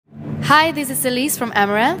Hi, this is Elise from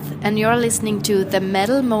Amaranthe, and you're listening to the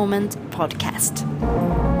Metal Moment podcast.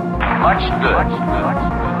 Much good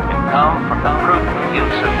can come from the prudent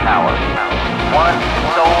use of power. One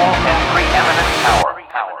sole and preeminent power.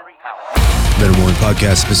 Metal Moment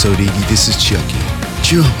podcast episode 80. This is Jacky.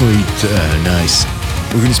 Nice.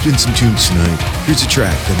 We're gonna spin some tunes tonight. Here's a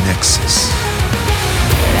track, The Nexus.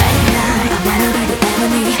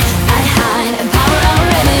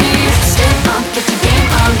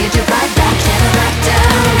 Get your pride back, never back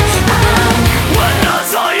down. When I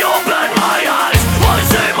saw you open my eyes, I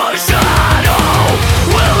see my shadow.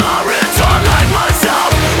 Will I return like myself,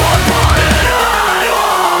 or put it at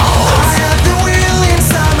all? I have the wheel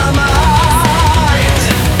inside my mind.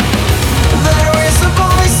 There is a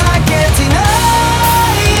voice I can't deny.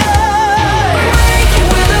 Breaking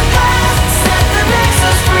with the past, set the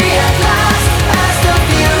nexus free at last. As the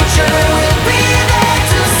future will be there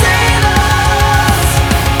to save us.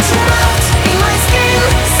 Trapped in my skin,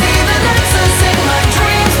 see the nexus in my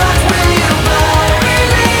dreams. But will you bury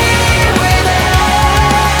me with it?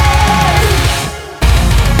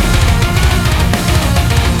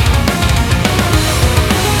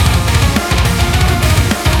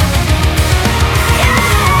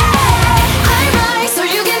 I rise, so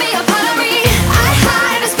you give me a part of me. I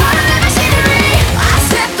hide as part of the machinery. I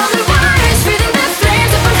step on the wires, breathing the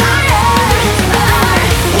flames up and higher.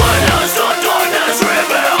 When as the darkness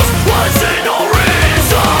reveals, I see no reason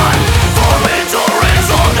for me to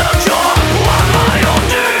resolve the cure of my own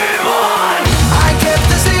demon. I kept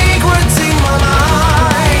the secrets in my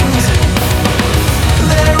mind.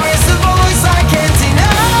 There is a voice I can't deny.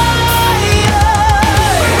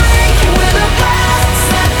 Breaking with the past,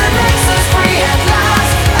 set the nexus free at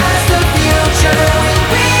last. As the future will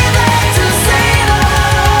be there to save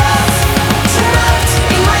us. Trapped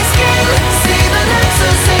in my skin, see the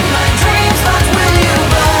nexus in my dreams. But will you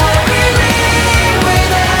bury me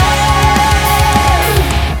with it?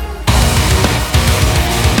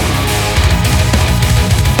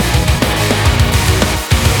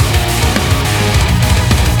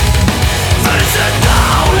 Vincent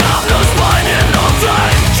down, I'm no spine in the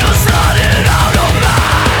flame. Just let it out of me.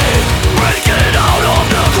 Break it out of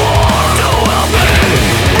the core to help me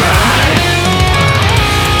break.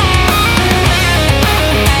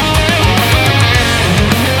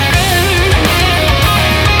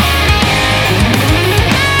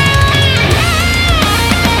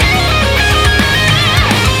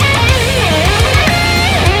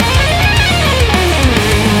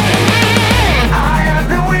 I have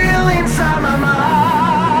the wheel inside my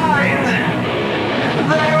mind.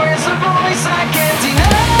 There is a voice I can't deny.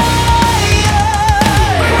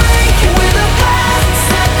 Breaking with the past,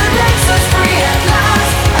 set the nexus free at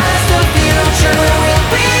last. As the future will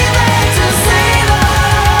be there to save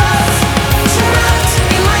us. Trapped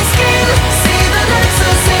in my skin, see the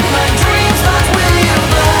nexus in my dreams. But will you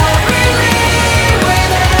bury me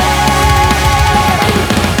with it?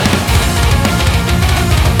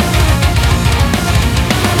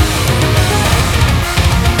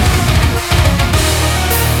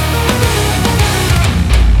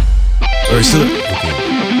 Alright, so okay.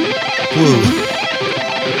 Whoa.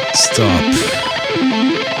 Stop.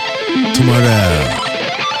 Tomorrow.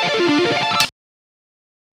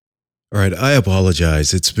 Alright, I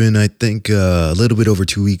apologize. It's been, I think, a little bit over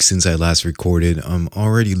 2 weeks since I last recorded. I'm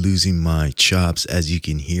already losing my chops, as you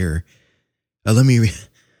can hear.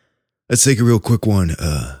 Let's take a real quick one.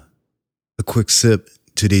 A quick sip.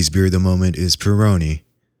 Today's beer at the moment is Peroni.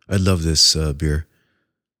 I love this beer.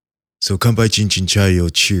 So, 乾杯ちんちんちゃいよ.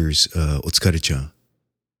 Cheers. お疲れちゃん。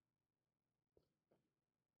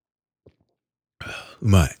う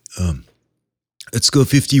まい。Let's go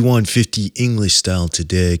 5150 English style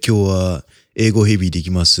today. 今日は英語ヘビーでいき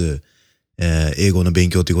ます。英語の勉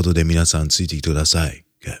強ということで皆さんついてきてください。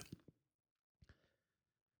Okay.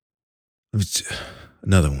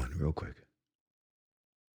 Another one real quick.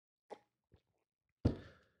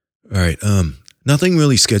 Alright, nothing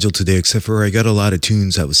really scheduled today except for I got a lot of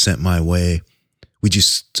tunes that was sent my way. We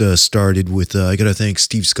just started with, I got to thank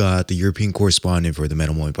Steve Scott, the European correspondent for the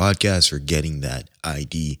Metal Moment podcast, for getting that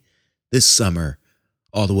ID this summer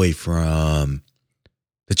all the way from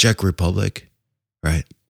the Czech Republic, right?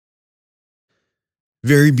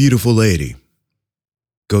 Very beautiful lady.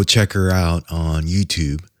 Go check her out on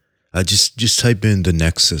YouTube. Just type in The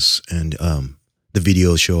Nexus and the video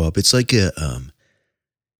will show up. It's like the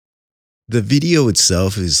video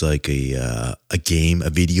itself is like a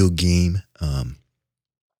video game,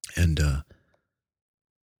 and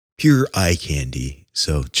pure eye candy.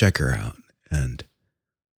 So check her out. And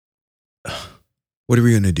what are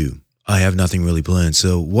we gonna do? I have nothing really planned.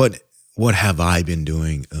 So what have I been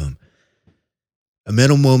doing?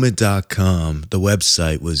 metalmoment.com, the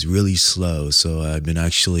website was really slow. So I've been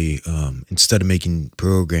actually, instead of making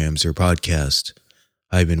programs or podcasts,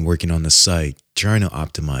 I've been working on the site, trying to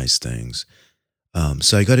optimize things.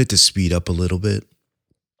 So I got it to speed up a little bit.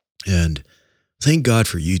 And thank God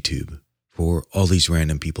for YouTube, for all these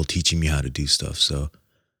random people teaching me how to do stuff. So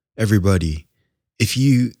everybody, if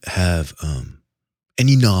you have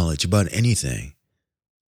any knowledge about anything,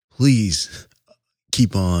 please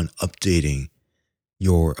keep on updating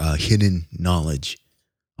your hidden knowledge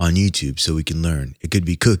on YouTube so we can learn. It could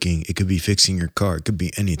be cooking, it could be fixing your car, it could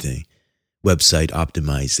be anything. Website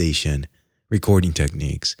optimization, recording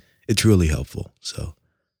techniques. It's really helpful. So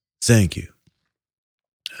thank you.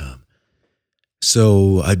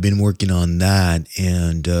 So I've been working on that,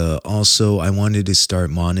 and also I wanted to start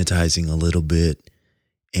monetizing a little bit.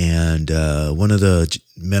 And one of the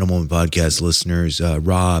Metal Moment podcast listeners,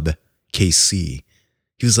 Rob KC,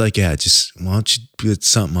 he was like, "Yeah, just why don't you put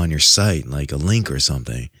something on your site, like a link or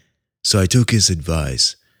something?" So I took his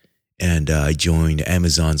advice, and I joined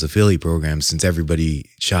Amazon's affiliate program since everybody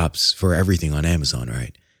shops for everything on Amazon,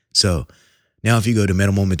 right? So now if you go to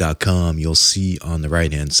metalmoment.com, you'll see on the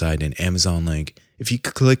right-hand side an Amazon link. If you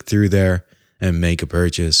click through there and make a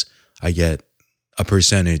purchase, I get a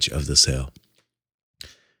percentage of the sale.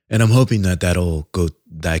 And I'm hoping that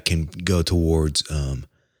that can go towards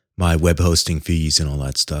my web hosting fees and all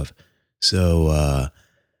that stuff. So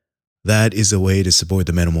that is a way to support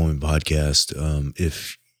the Metal Moment podcast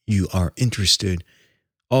if you are interested.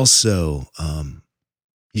 Also,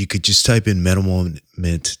 you could just type in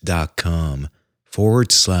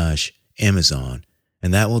metalmoment.com/Amazon,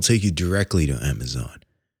 and that will take you directly to Amazon.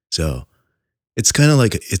 So it's kind of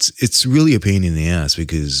like, it's really a pain in the ass,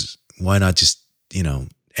 because why not just,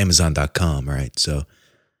 Amazon.com, right? So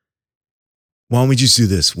why don't we just do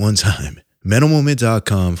this one time?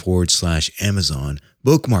 metalmoment.com/Amazon,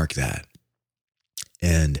 bookmark that.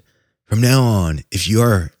 And from now on, if you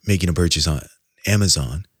are making a purchase on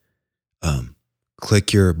Amazon,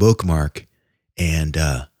 click your bookmark, and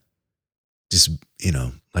just,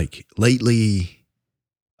 like lately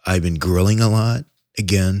I've been grilling a lot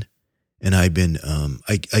again. And I've been,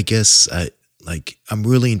 I guess I'm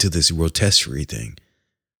really into this rotisserie thing.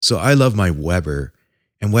 So I love my Weber,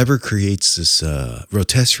 and Weber creates this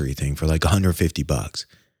rotisserie thing for like $150.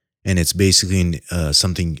 And it's basically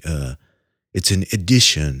something, it's an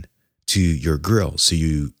addition to your grill. So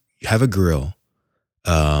you have a grill,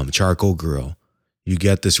 charcoal grill. You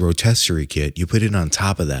get this rotisserie kit, you put it on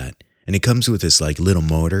top of that, and it comes with this like little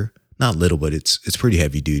motor. Not little, but it's pretty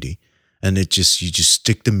heavy duty. And you just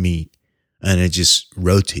stick the meat, and it just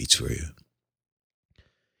rotates for you.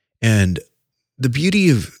 And the beauty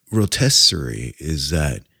of rotisserie is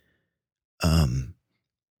that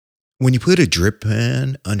when you put a drip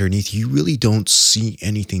pan underneath, you really don't see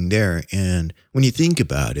anything there. And when you think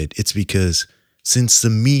about it, it's because since the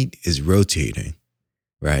meat is rotating,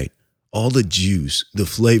 right, all the juice, the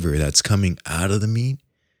flavor that's coming out of the meat,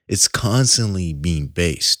 it's constantly being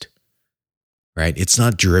based, right? It's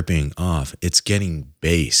not dripping off. It's getting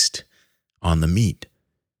based on the meat,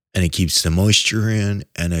 and it keeps the moisture in,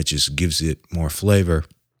 and it just gives it more flavor.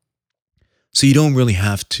 So you don't really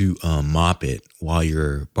have to mop it while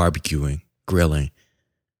you're barbecuing, grilling.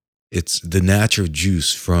 It's the natural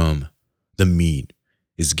juice from the meat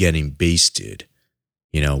is getting basted,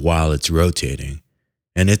 while it's rotating.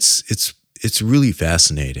 And it's really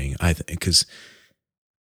fascinating, I think, because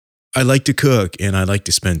I like to cook and I like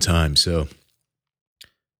to spend time. So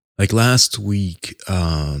like last week,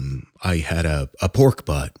 I had a pork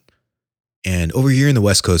butt. And over here in the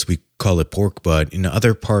West Coast, we call it pork butt. In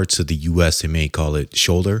other parts of the U.S., they may call it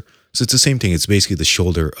shoulder. So it's the same thing. It's basically the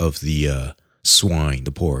shoulder of the swine,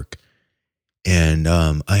 the pork. And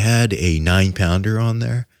I had a 9-pounder on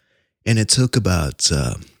there, and it took about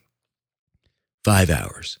 5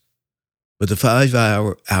 hours. But the 5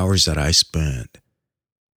 hours that I spent,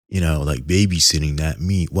 like babysitting that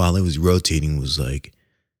meat while it was rotating was like,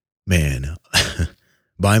 man,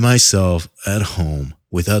 by myself at home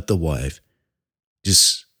without the wife,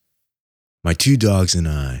 just my 2 dogs and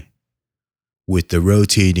I with the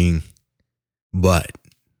rotating butt,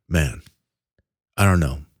 man, I don't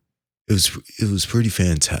know. It was pretty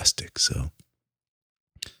fantastic. So,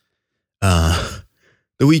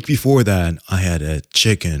 the week before that, I had a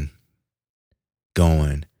chicken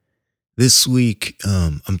going. This week,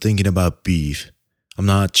 I'm thinking about beef. I'm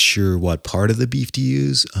not sure what part of the beef to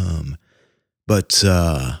use, but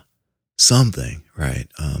something, right?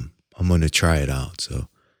 I'm going to try it out. So,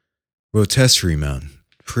 rotisserie, man,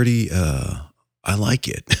 pretty, I like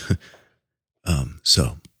it.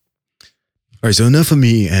 So, All right, so enough of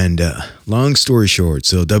me, and long story short,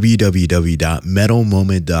 so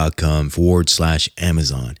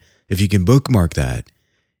www.metalmoment.com/Amazon. If you can bookmark that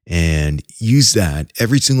and use that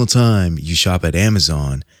every single time you shop at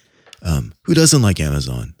Amazon, who doesn't like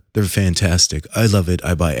Amazon? They're fantastic. I love it.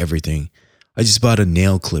 I buy everything. I just bought a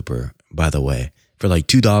nail clipper, by the way, for like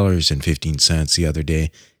 $2.15 the other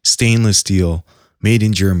day. Stainless steel, made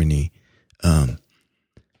in Germany.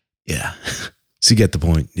 Yeah. So you get the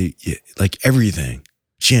point. Like everything.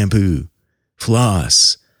 Shampoo,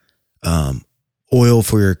 floss, oil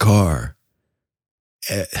for your car.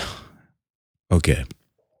 Okay.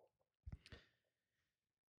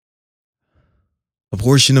 A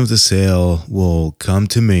portion of the sale will come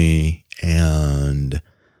to me, and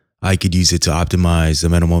I could use it to optimize the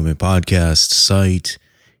Metal Moment podcast site.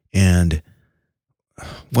 And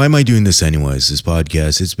why am I doing this anyways, this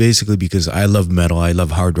podcast? It's basically because I love metal. I love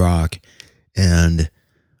hard rock. And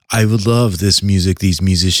I would love this music, these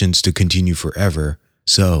musicians to continue forever.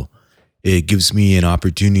 So it gives me an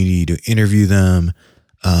opportunity to interview them,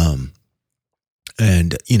 and,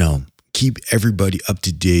 keep everybody up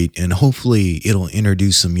to date. And hopefully it'll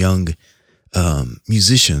introduce some young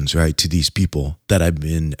musicians, right, to these people that have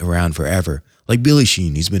been around forever. Like Billy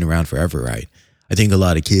Sheehan, he's been around forever, right? I think a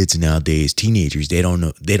lot of kids nowadays, teenagers, they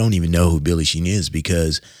don't even know who Billy Sheehan is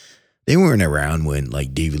because they weren't around when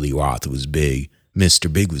like David Lee Roth was big,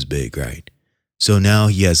 Mr. Big was big, right? So now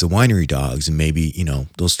he has the Winery Dogs, and maybe,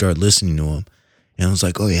 they'll start listening to him. And I was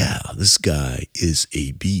like, oh yeah, this guy is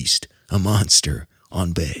a beast, a monster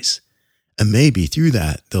on bass. And maybe through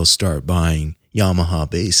that, they'll start buying Yamaha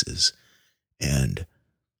basses. And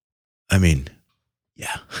I mean,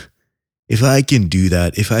 yeah, if I can do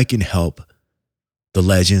that, if I can help the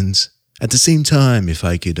legends, at the same time, if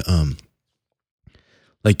I could,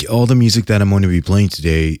 like all the music that I'm going to be playing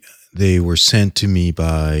today, they were sent to me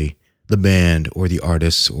by the band or the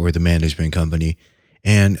artists or the management company.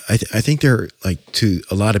 And I think they're like, to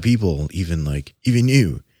a lot of people, even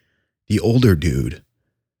you, the older dude,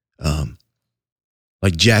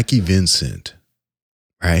 like Jacky Vincent,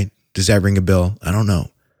 right? Does that ring a bell? I don't know.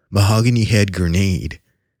 Mahogany Head Grenade,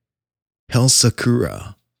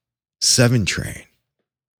 HellSakura, SevenTrain.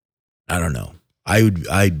 I don't know.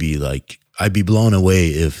 I'd be blown away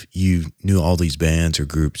if you knew all these bands or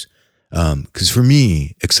groups. Because for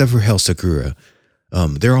me, except for HellSakura,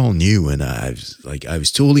 they're all new, and I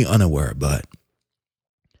was totally unaware. But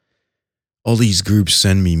all these groups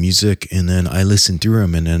send me music, and then I listen through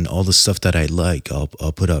them, and then all the stuff that I like, I'll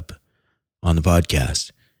put up on the podcast,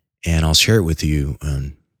 and I'll share it with you,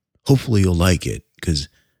 and hopefully you'll like it. Because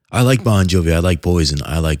I like Bon Jovi, I like Poison,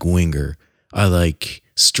 I like Winger, I like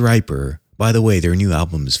Striper. By the way, their new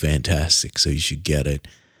album is fantastic, so you should get it.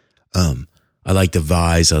 I like the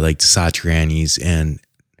Vise, I like the Satrianis, and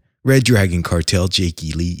Red Dragon Cartel,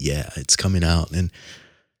 Jacky Lee, yeah, it's coming out. And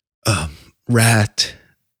Rat,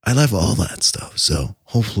 I love all that stuff. So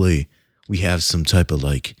hopefully we have some type of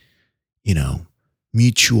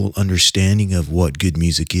mutual understanding of what good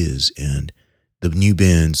music is, and the new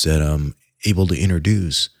bands that I'm able to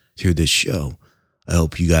introduce through this show. I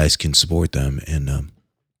hope you guys can support them in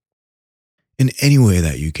any way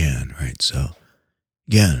that you can, right? So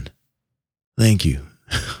again, thank you.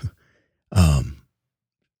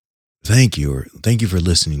 Thank you for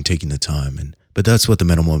listening, taking the time. But that's what the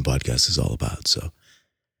Metal Moment podcast is all about. So,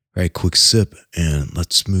 right, quick sip, and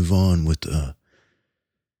let's move on with,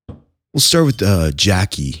 we'll start with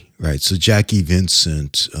Jacky, right? So Jacky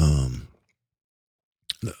Vincent,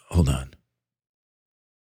 hold on.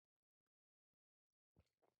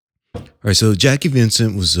 All right, so Jacky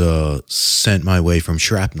Vincent was sent my way from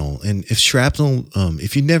Shrapnel. And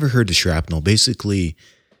if you've never heard of Shrapnel, basically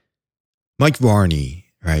Mike Varney,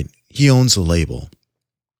 right, he owns a label.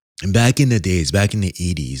 And back in the days, back in the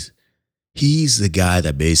 80s, he's the guy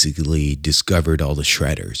that basically discovered all the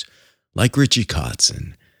shredders, like Richie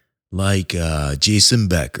Kotzen, like Jason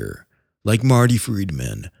Becker, like Marty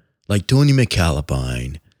Friedman, like Tony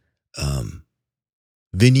McAlpine,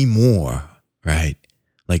 Vinnie Moore, right?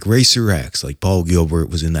 Like Racer X, like Paul Gilbert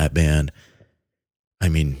was in that band. I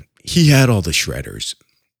mean, he had all the shredders.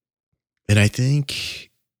 And I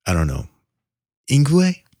don't know,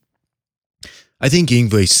 Yngwie? I think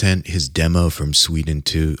Yngwie sent his demo from Sweden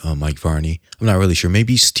to Mike Varney. I'm not really sure.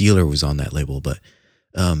 Maybe Steeler was on that label, but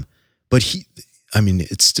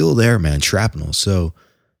it's still there, man. Shrapnel. So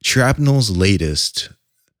Shrapnel's latest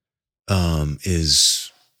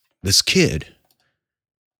is this kid.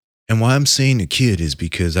 And why I'm saying a kid is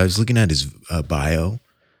because I was looking at his bio.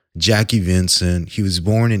 Jacky Vincent, he was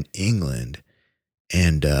born in England,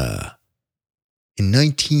 and in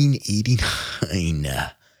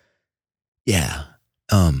 1989, yeah.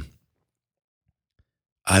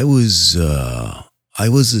 I was I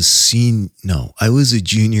was a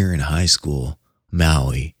junior in high school,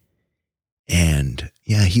 Maui. And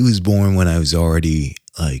yeah, he was born when I was already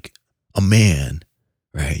like a man,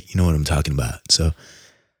 right? You know what I'm talking about. So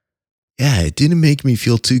yeah, it didn't make me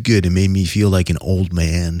feel too good. It made me feel like an old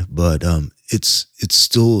man, but it's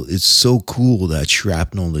so cool that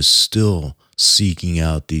Shrapnel is still seeking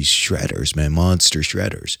out these shredders, man, monster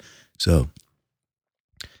shredders. So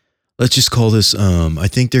let's just call this I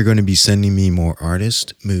think they're going to be sending me more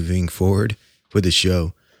artists moving forward for the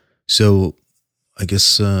show. So I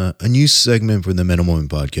guess a new segment for the Metal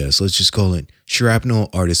Moment podcast. Let's just call it Shrapnel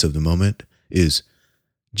Artist of the Moment is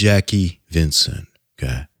Jacky Vincent.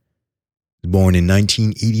 Okay. Born in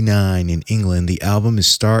 1989 in England, the album is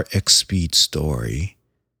Star X Speed Story.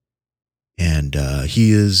 And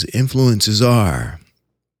his influences are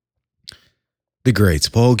the greats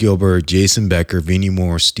Paul Gilbert, Jason Becker, Vinnie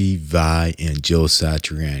Moore, Steve Vai, and Joe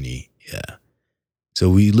Satriani. Yeah. So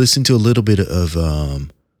we listened to a little bit of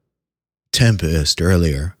Tempest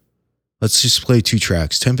earlier. Let's just play 2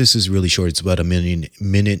 tracks. Tempest is really short. It's about a minute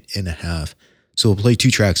and a half. So we'll play 2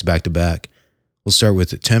 tracks back to back. We'll start with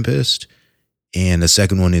the Tempest. And the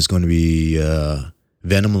second one is going to be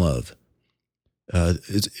Venom Love.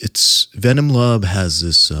 It's Venom Love has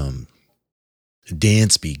this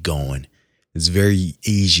dance beat going. It's very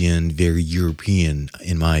Asian, very European,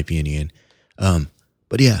 in my opinion.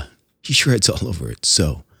 But yeah, he shreds all over it.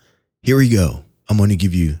 So here we go. I'm going to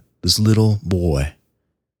give you this little boy.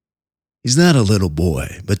 He's not a little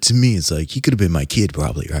boy, but to me, it's like he could have been my kid,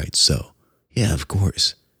 probably, right? So yeah, of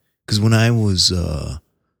course. Because when I was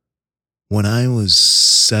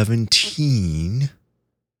 17,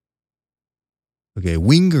 okay,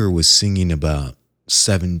 Winger was singing about a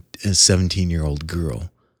 17-year-old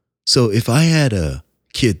girl. So if I had a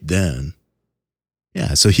kid then,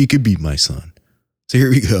 yeah, so he could be my son. So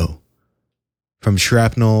here we go. From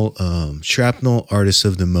Shrapnel Artist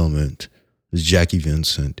of the Moment is Jacky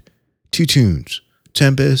Vincent. 2 tunes,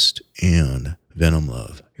 Tempest and Venom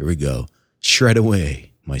Love. Here we go. Shred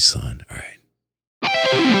away, my son. All right.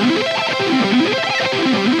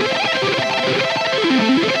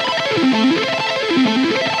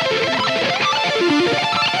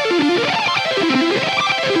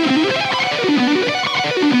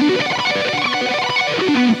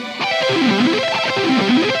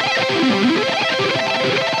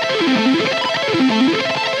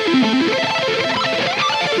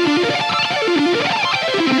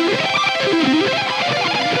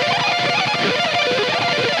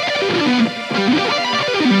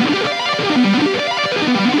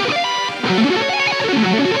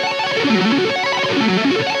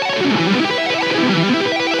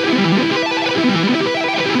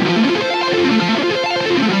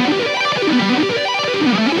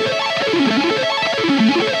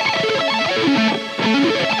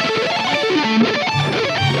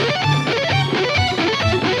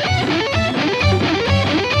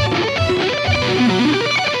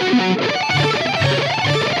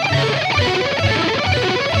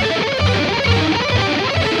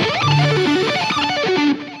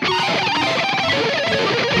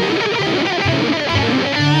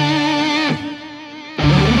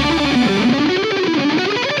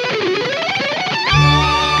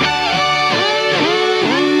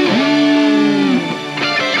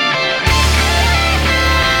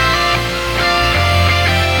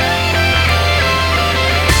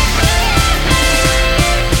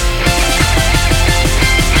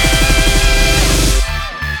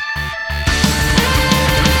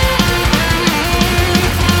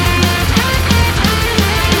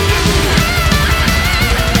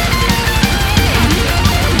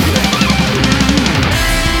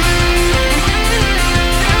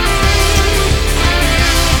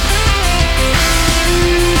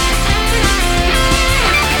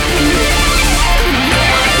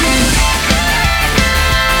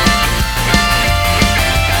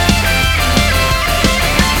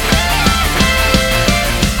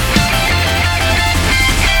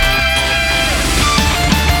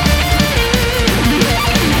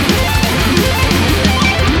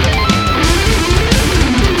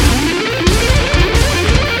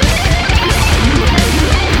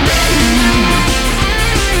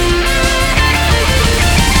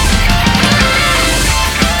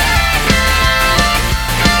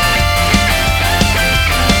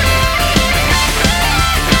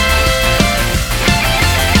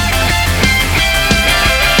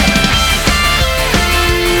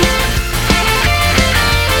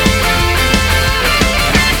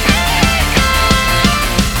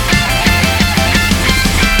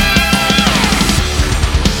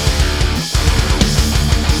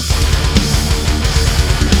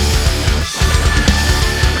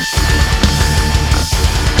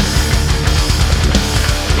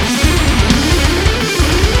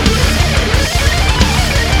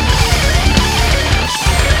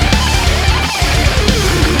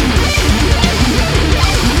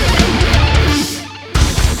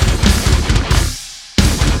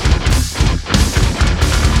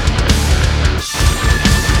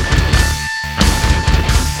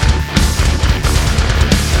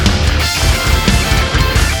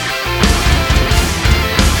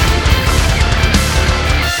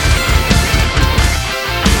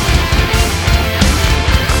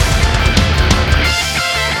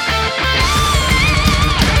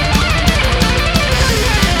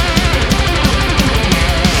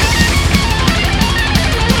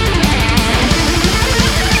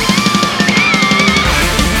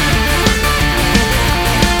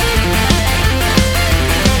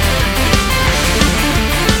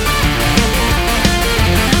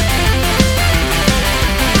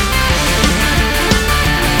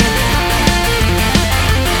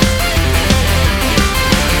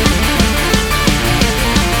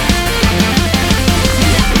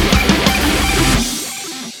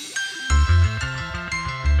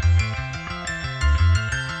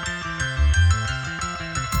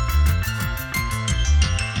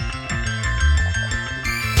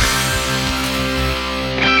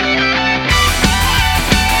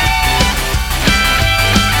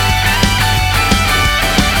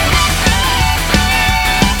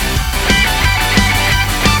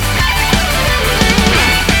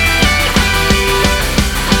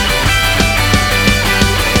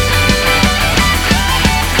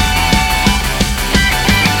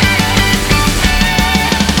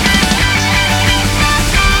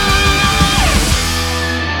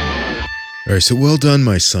 All right, so well done,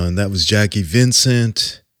 my son. That was Jacky,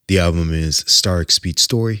 Vincent. The album is Stark Speech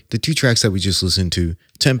Story. The two tracks that we just listened to,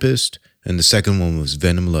 Tempest, and the second one was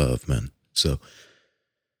Venom Love, man. So,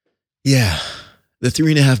 yeah, the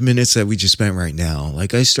 3.5 minutes that we just spent right now,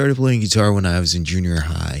 like I started playing guitar when I was in junior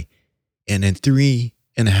high, and in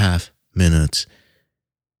 3.5 minutes,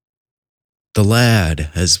 the lad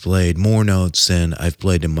has played more notes than I've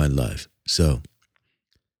played in my life. So,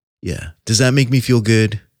 yeah. Does that make me feel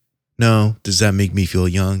good? No. Does that make me feel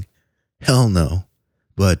young? Hell no.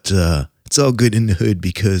 But it's all good in the hood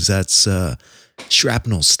because that's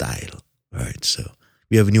shrapnel style. All right, so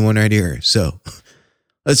we have a new one right here. So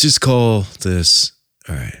let's just call this,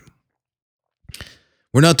 all right.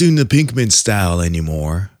 We're not doing the Pinkman style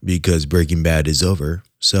anymore because Breaking Bad is over.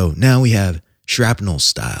 So now we have shrapnel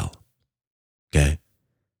style. Okay?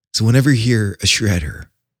 So whenever you hear a shredder,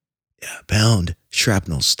 yeah, pound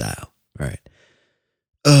shrapnel style. All right.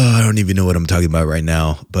 I don't even know what I'm talking about right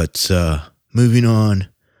now, but moving on.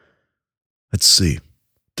 Let's see.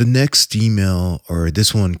 The next email, or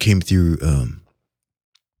this one came through,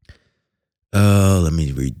 let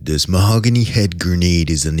me read this. Mahogany Head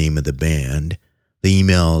Grenade is the name of the band. The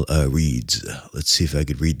email reads, let's see if I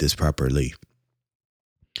could read this properly.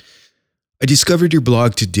 I discovered your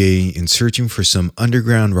blog today in searching for some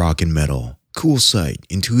underground rock and metal. Cool site,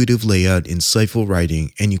 intuitive layout, insightful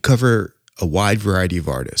writing, and you cover a wide variety of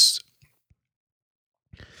artists.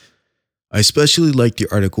 I especially like the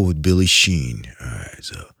article with Billy Sheen. All right,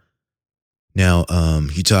 so now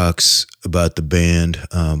he talks about the band,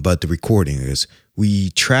 about the recording. We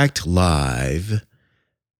tracked live,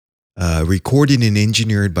 recorded and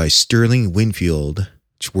engineered by Sterling Winfield,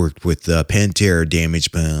 which worked with Pantera,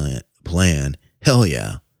 Damage Plan. Hell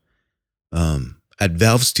yeah. At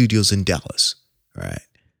Valve Studios in Dallas. All right.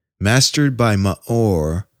 Mastered by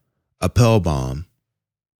Maor Appelbaum.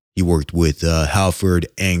 He worked with Halford,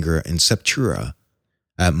 Anger, and Septura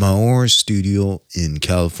at Maor's studio in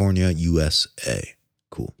California, USA.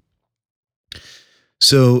 Cool.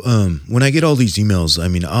 So when I get all these emails, I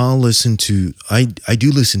mean, I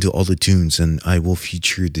do listen to all the tunes and I will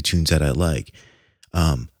feature the tunes that I like.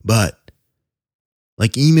 But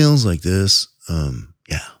like emails like this,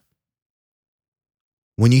 yeah.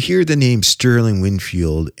 When you hear the name Sterling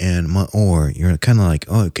Winfield and Maor, you're kind of like,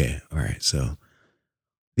 oh, okay, all right, so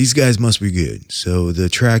these guys must be good. So the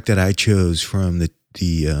track that I chose from the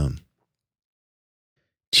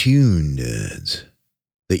tune, the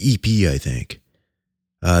EP, I think.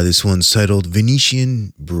 This one's titled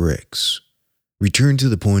Venetian Bricks. Return to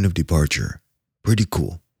the Point of Departure. Pretty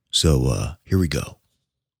cool. So here we go.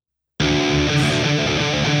 Come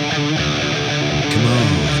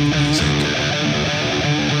on, music.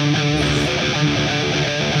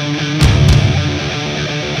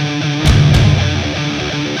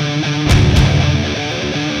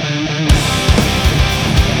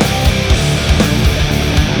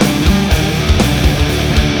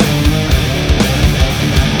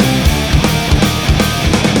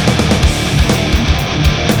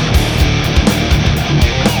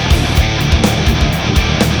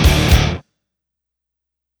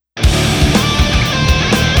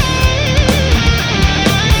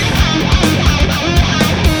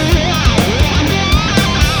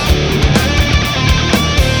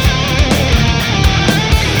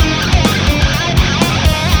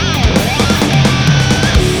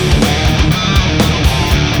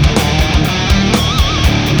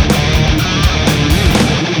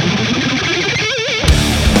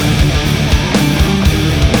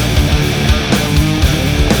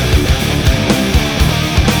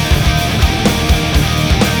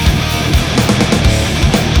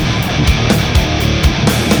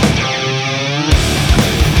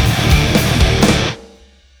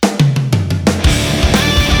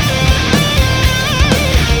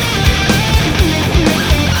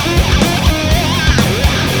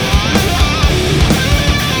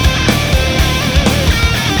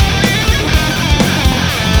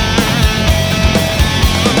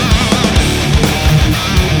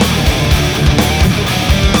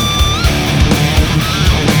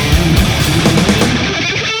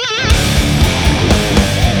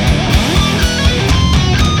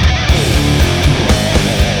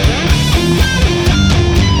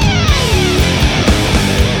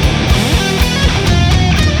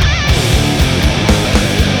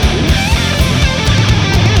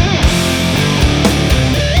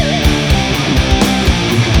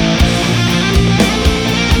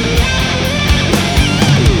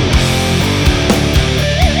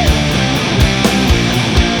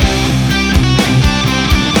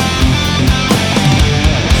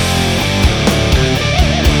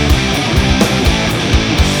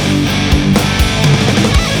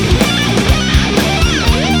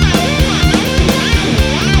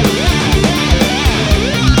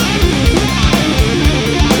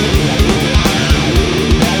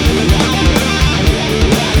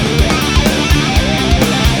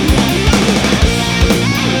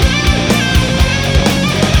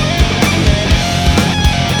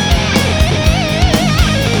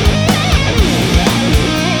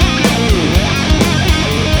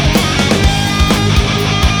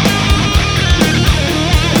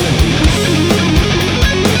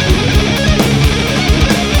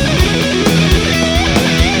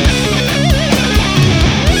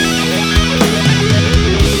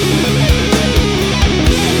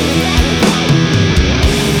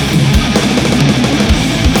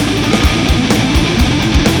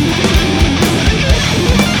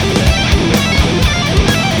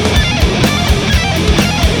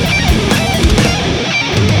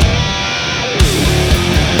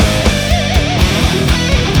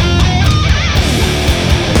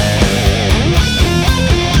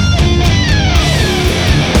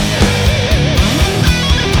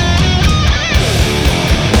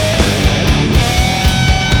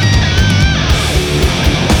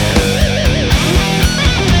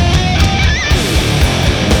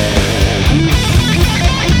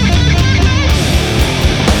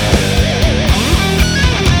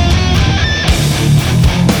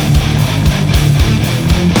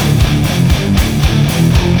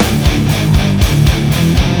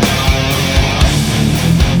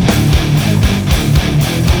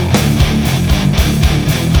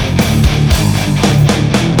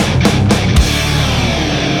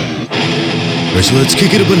 Alright, so let's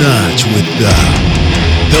kick it up a notch with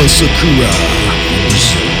HellSakura.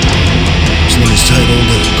 This one is titled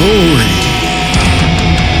Gory.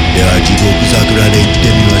 では地獄桜で行って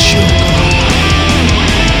みましょうか。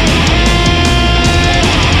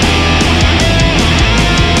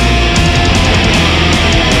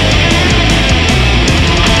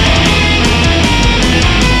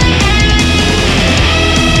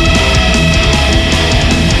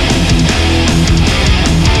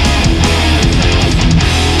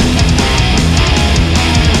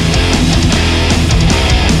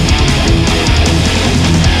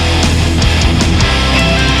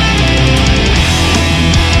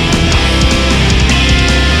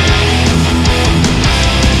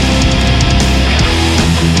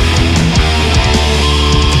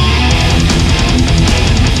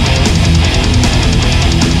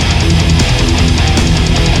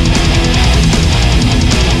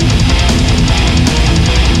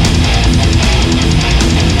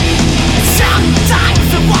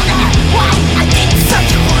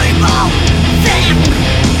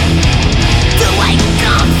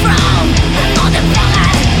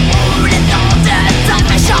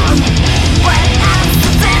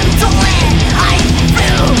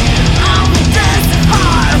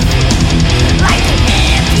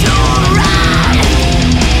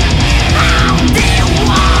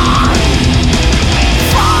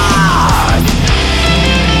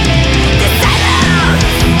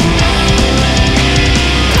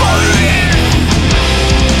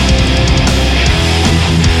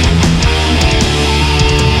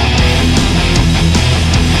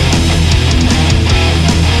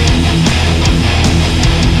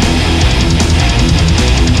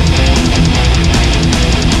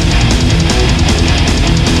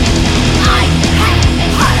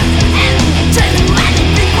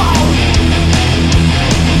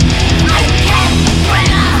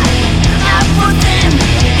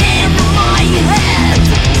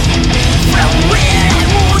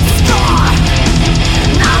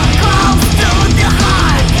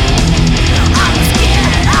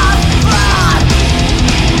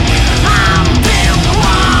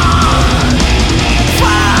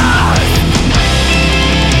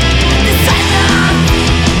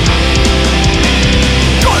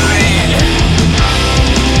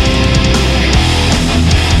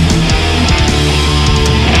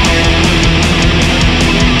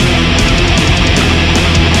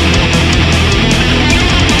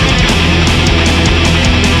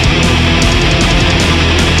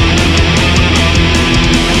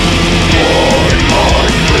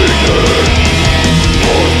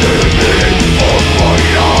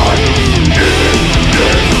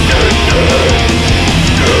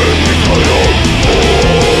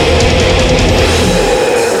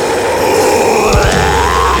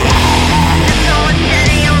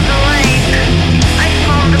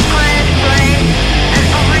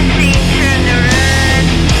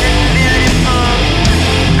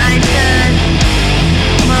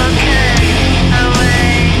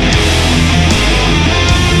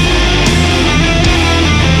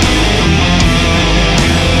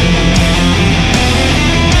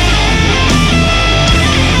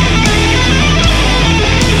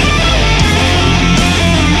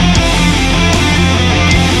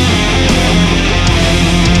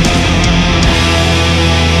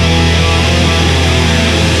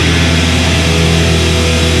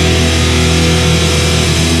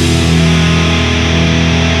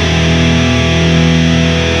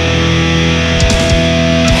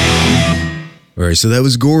Alright, so that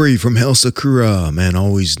was Gory from HellSakura. Man,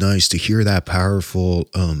 always nice to hear that powerful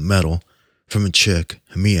metal from a chick,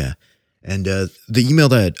 Mia. And the email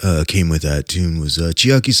that came with that tune was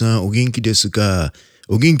Chiaki-san, o genki desu ka?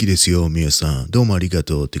 O genki desu yo, Mia-san. Domo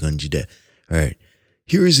arigatoって感じで. Alright,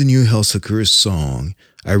 here is a new HellSakura song.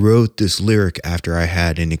 I wrote this lyric after I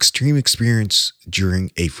had an extreme experience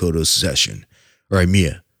during a photo session. Alright,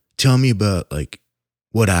 Mia, tell me about,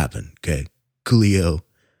 what happened, okay? Coolio.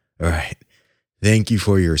 Alright. Thank you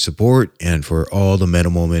for your support and for all the Meta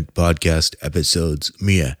Moment podcast episodes.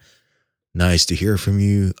 Mia, nice to hear from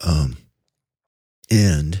you.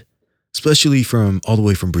 And especially from all the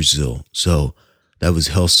way from Brazil. So that was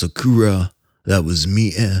HellSakura. That was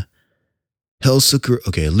Mia. HellSakura.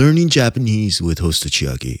 Okay, learning Japanese with host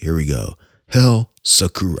Jacky. Here we go.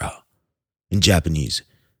 HellSakura. In Japanese,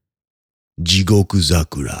 Jigoku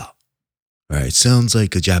Zakura. All right, sounds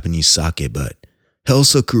like a Japanese sake, but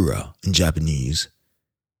HellSakura in Japanese,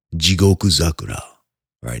 Jigoku Zakura.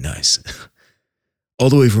 All right, nice.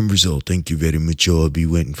 All the way from Brazil. Thank you very much. I'll be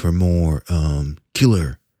waiting for more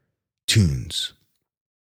killer tunes.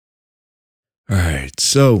 All right,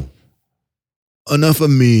 so enough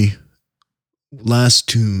of me last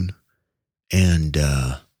tune, and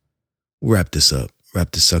wrap this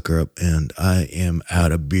sucker up, and I am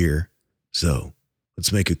out of beer, so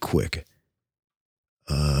let's make it quick.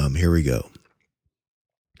 Here we go.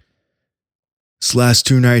 This last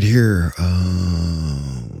tune right here.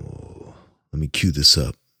 Let me cue this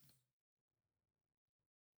up.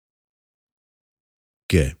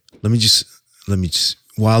 Okay, let me just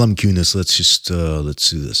while I'm queuing this, let's do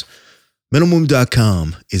this.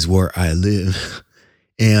 MetalMoon.com is where I live,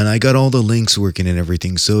 and I got all the links working and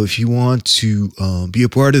everything. So if you want to be a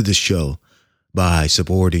part of the show by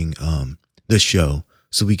supporting the show,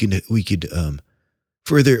 so we could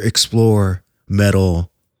further explore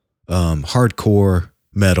metal, hardcore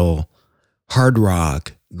metal, hard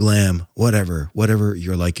rock, glam, whatever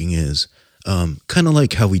your liking is. Kind of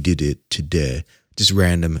like how we did it today, just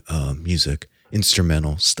random music,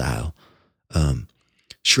 instrumental style,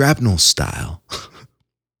 shrapnel style.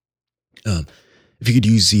 If you could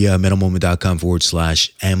use the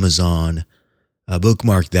metalmoment.com/Amazon,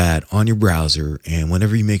 bookmark that on your browser, and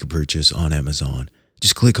whenever you make a purchase on Amazon,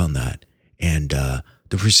 just click on that, and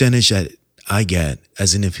the percentage that I get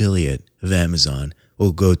as an affiliate of Amazon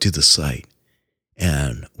will go to the site,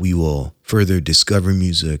 and we will further discover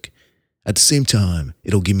music. At the same time,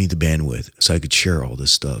 it'll give me the bandwidth so I could share all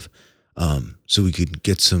this stuff, so we could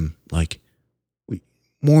get some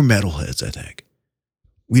more metalheads. I think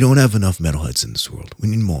we don't have enough metalheads in this world. We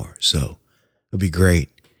need more, so it'll be great.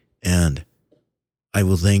 And I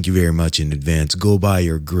will thank you very much in advance. Go buy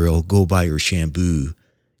your grill, go buy your shampoo,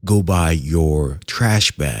 go buy your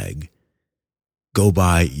trash bag, go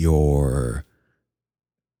buy your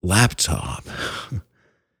laptop,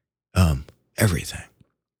 everything.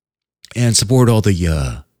 And support all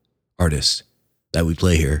the artists that we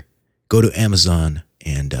play here. Go to Amazon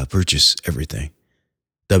and purchase everything.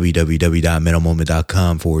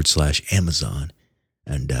 www.metalmoment.com/Amazon.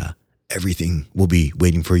 And everything will be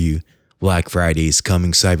waiting for you. Black Friday is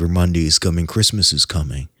coming. Cyber Monday is coming. Christmas is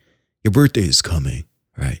coming. Your birthday is coming,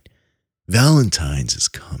 right? Valentine's is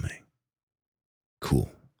coming.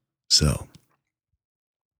 Cool. So,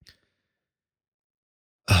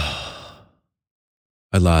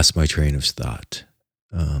 I lost my train of thought.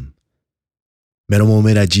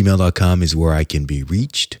 Metalmoment@gmail.com is where I can be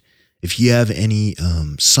reached. If you have any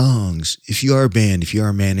songs, if you are a band, if you are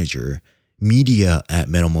a manager,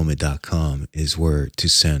 media@metalmoment.com is where to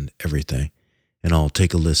send everything. And I'll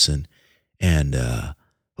take a listen. And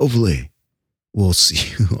hopefully we'll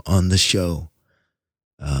see you on the show.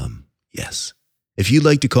 Yes. If you'd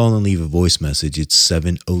like to call and leave a voice message, it's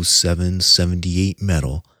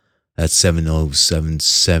 707-78-METAL. That's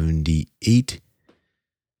 707-78.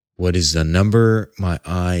 What is the number? My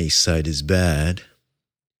eyesight is bad.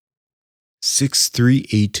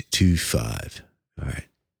 63825. All right.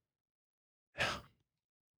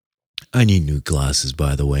 I need new glasses,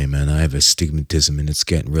 by the way, man. I have astigmatism and it's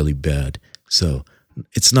getting really bad. So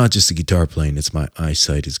it's not just the guitar playing, it's my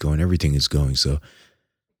eyesight is going. Everything is going. So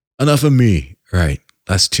enough of me. All right.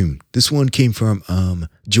 Last tune. This one came from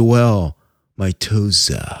Joel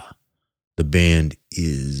Maitoza. The band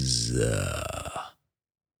is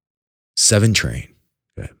SevenTrain.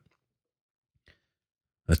 Okay.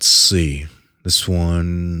 Let's see. This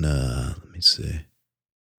one, let me see.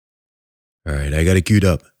 All right, I got it queued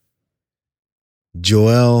up.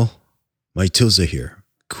 Joel Maitoza here.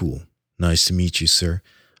 Cool. Nice to meet you, sir.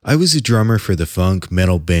 I was a drummer for the funk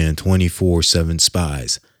metal band 24/7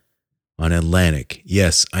 Spies on Atlantic.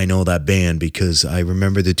 Yes, I know that band because I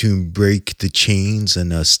remember the tune Break the Chains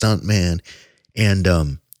and Stuntman. And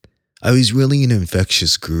I was really into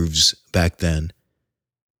Infectious Grooves back then.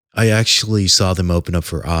 I actually saw them open up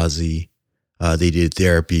for Ozzy. They did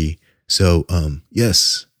Therapy. So,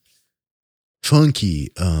 yes,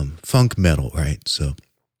 funky, funk metal, right? So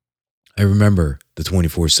I remember the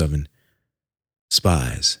 24/7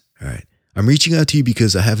 Spies, all right? I'm reaching out to you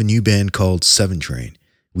because I have a new band called SevenTrain.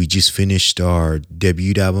 We just finished our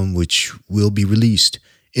debut album, which will be released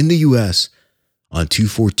in the US on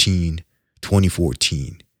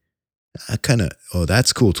 2/14/2014.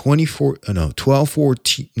 That's cool.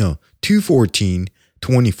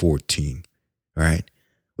 2/14/2014. All right.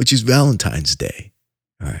 Which is Valentine's Day.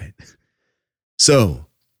 All right. So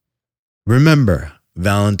remember,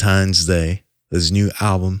 Valentine's Day, this new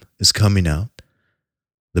album is coming out.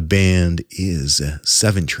 The band is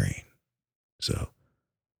SevenTrain. So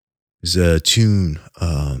there's a tune,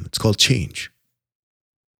 it's called Change.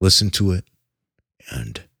 Listen to it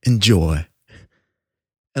and enjoy.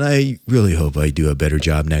 And I really hope I do a better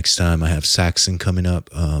job next time. I have Saxon coming up.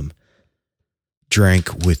 I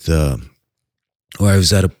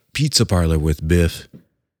was at a pizza parlor with Biff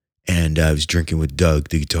And I was drinking with Doug,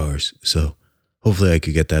 the guitars. So hopefully I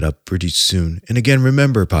could get that up pretty soon. And again,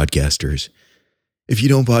 remember, podcasters, if you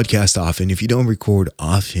don't podcast often, if you don't record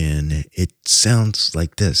often, it sounds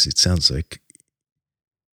like this. It sounds like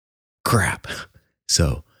crap.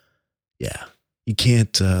 So, yeah, you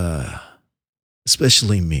can't,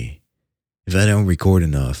 especially me, if I don't record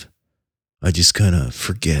enough, I just kind of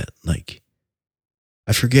forget. Like,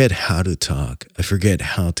 I forget how to talk. I forget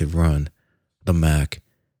how to run the Mac,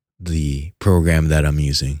 the program that I'm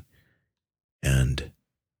using. And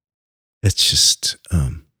it's just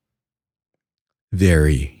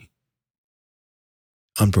very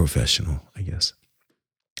unprofessional, I guess.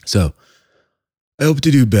 So I hope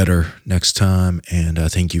to do better next time. And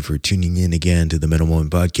thank you for tuning in again to the Metal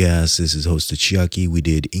Moment Podcast. This is hosted Jacky. We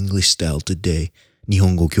did English style today. 日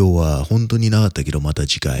本語今日は本当になかったけど、また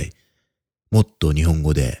次回もっと日本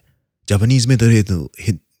語でジャパニーズメタルヘ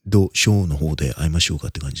ッドショーの方で会いましょうか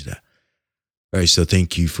って感じで。Alright, so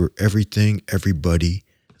thank you for everything, everybody.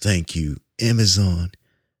 Thank you, Amazon.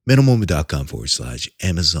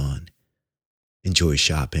 metalmoment.com/Amazon. Enjoy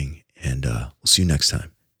shopping, and we'll see you next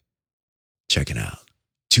time. Check it out.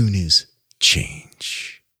 Tune is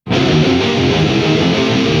change.